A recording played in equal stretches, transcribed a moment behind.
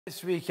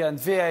This weekend,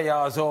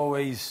 VAR is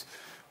always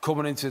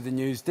coming into the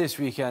news. This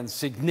weekend,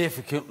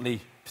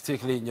 significantly,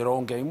 particularly in your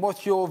own game.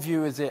 What's your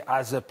view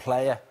as a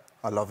player?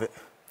 I love it.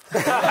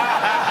 No,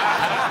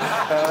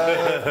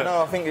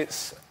 I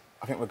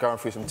think we're going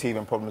through some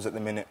teething problems at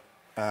the minute.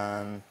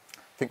 I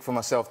think for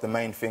myself, the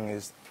main thing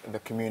is the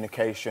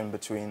communication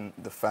between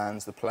the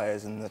fans, the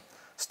players and the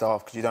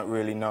staff, because you don't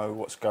really know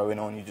what's going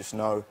on. You just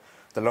know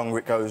the longer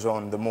it goes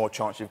on, the more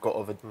chance you've got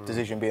of a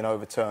decision being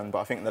overturned. But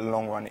I think in the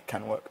long run, it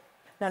can work.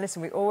 Now,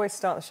 listen, we always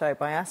start the show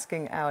by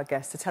asking our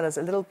guests to tell us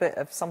a little bit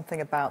of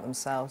something about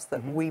themselves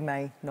that we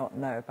may not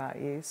know about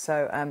you.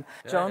 So,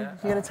 John,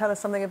 you're going to tell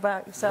us something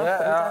about yourself?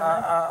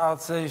 Yeah, I'll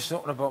tell you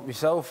something about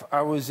myself.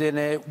 I was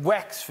in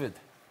Wexford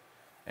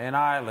in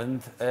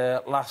Ireland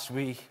last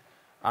week,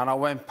 and I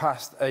went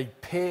past a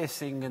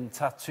piercing and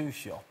tattoo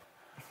shop,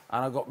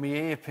 and I got my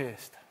ear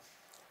pierced.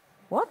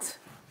 What?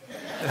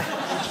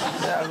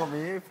 Yeah, I got my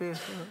ear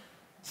pierced.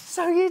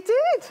 So you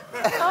did?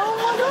 Oh,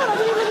 my God, I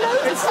didn't even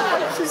notice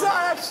that. Is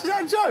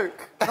that a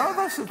joke? No,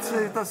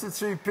 that's a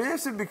true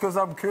piercing because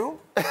I'm cool.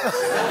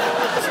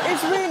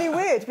 It's really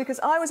weird because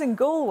I was in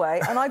Galway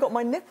and I got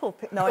my nipple...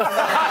 Oh,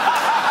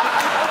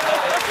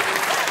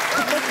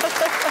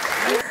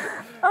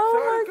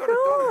 my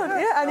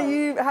God. Yeah, and are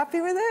you happy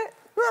with it?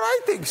 Well,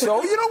 I think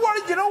so. You know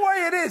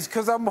why it is?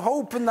 Because I'm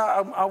hoping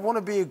that I want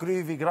to be a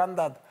groovy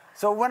granddad.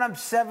 So when I'm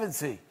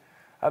 70...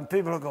 and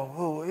people will go,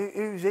 oh,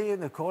 who's he in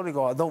the corner? You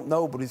go, I don't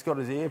know, but he's got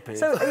his ear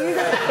pierced. So are you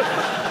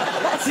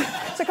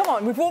gonna... So come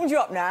on, we've warmed you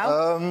up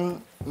now.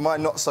 My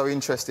not so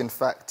interesting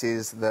fact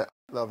is that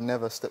I've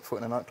never stepped foot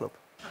in a nightclub.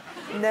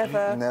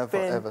 Never been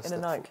ever in a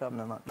nightclub? In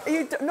a nightclub. Are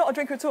you not a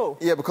drinker at all?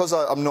 Yeah, because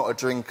I'm not a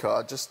drinker,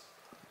 I just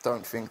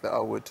don't think that I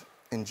would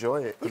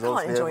enjoy it. You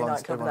can't enjoy a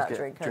nightclub without a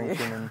drink, can you?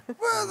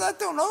 Well, I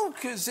don't know,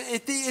 because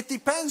it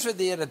depends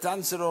whether you're a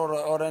dancer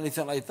or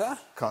anything like that.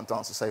 Can't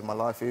dance to save my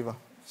life either.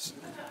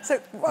 So,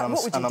 what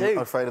would you do? I'm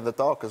afraid of the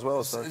dark as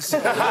well, so...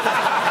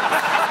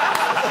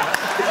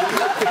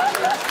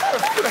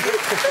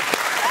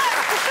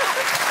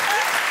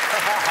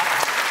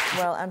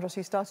 Well, Andros,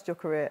 you started your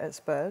career at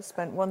Spurs,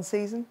 spent one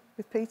season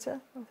with Peter,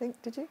 I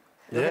think, did you?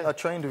 Yeah, I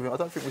trained with him. I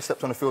don't think we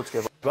stepped on the field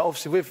together. But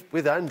obviously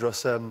with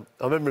Andros, I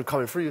remember him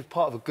coming through. He was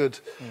part of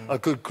a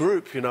good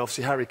group. You know,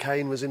 obviously Harry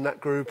Kane was in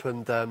that group,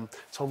 and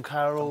Tom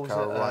Carroll,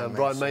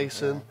 Ryan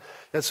Mason. Yeah.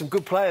 He had some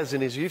good players in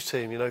his youth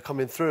team, you know,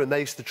 coming through, and they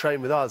used to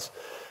train with us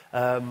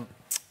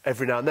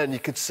every now and then. You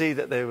could see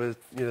that they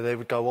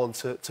would go on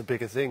to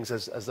bigger things,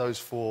 as those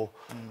four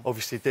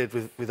obviously did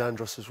with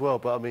Andros as well.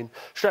 But I mean,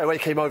 straight away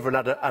he came over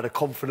and had a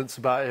confidence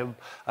about him.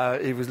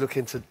 He was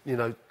looking to, you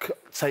know,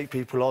 take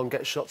people on,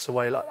 get shots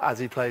away like, as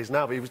he plays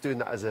now. But he was doing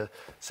that as a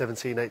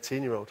 17,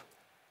 18-year-old.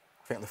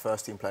 I think the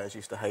first team players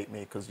used to hate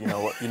me because you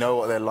know what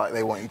they're like.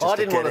 They want you just I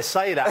didn't want to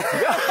say that.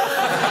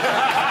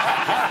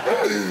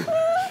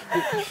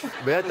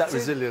 We had that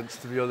resilience,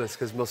 to be honest,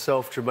 because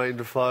myself, Jermaine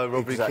Defoe,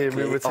 Robbie Keane,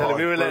 we were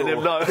letting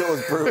him know. It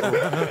was brutal.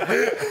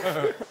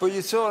 But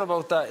you're talking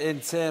about that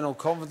internal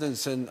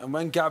confidence, and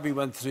when Gabby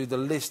went through the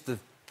list of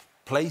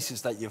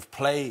places that you've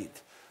played,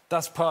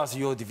 that's part of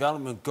your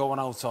development, going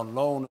out on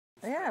loan.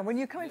 Yeah, when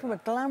you're coming from a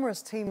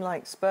glamorous team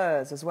like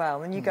Spurs as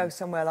well, and you go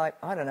somewhere like,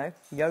 I don't know,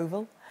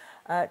 Yeovil.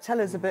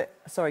 Tell us a bit...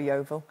 Sorry,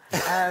 Yeovil.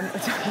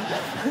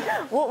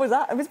 What was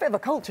that? It was a bit of a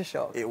culture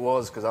shock. It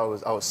was, because I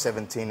was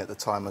 17 at the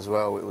time as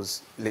well. It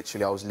was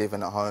literally, I was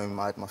living at home.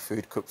 I had my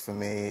food cooked for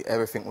me.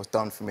 Everything was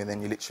done for me.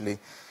 Then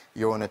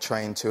you're on a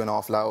train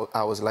 2.5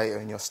 hours later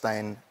and you're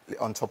staying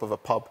on top of a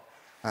pub.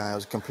 It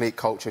was a complete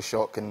culture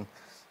shock, and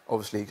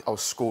obviously I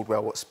was schooled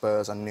well at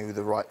Spurs. I knew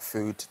the right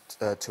food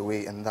to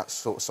eat and that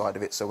sort of side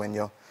of it. So when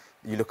you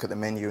look at the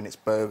menu and it's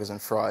burgers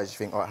and fries, you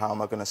think, all right, how am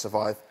I going to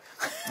survive?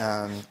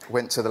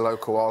 Went to the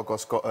local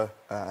Argos, got an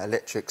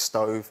electric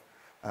stove.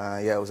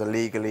 Yeah, I was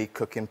illegally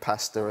cooking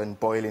pasta and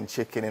boiling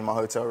chicken in my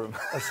hotel room.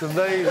 That's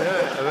amazing,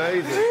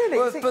 amazing.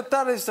 Really? But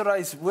that is the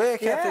right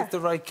work ethic, the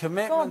right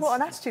commitment. God, what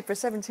an attitude for a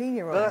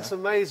 17-year-old. That's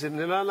amazing,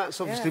 and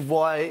that's obviously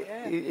why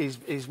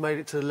he's made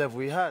it to the level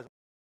he has.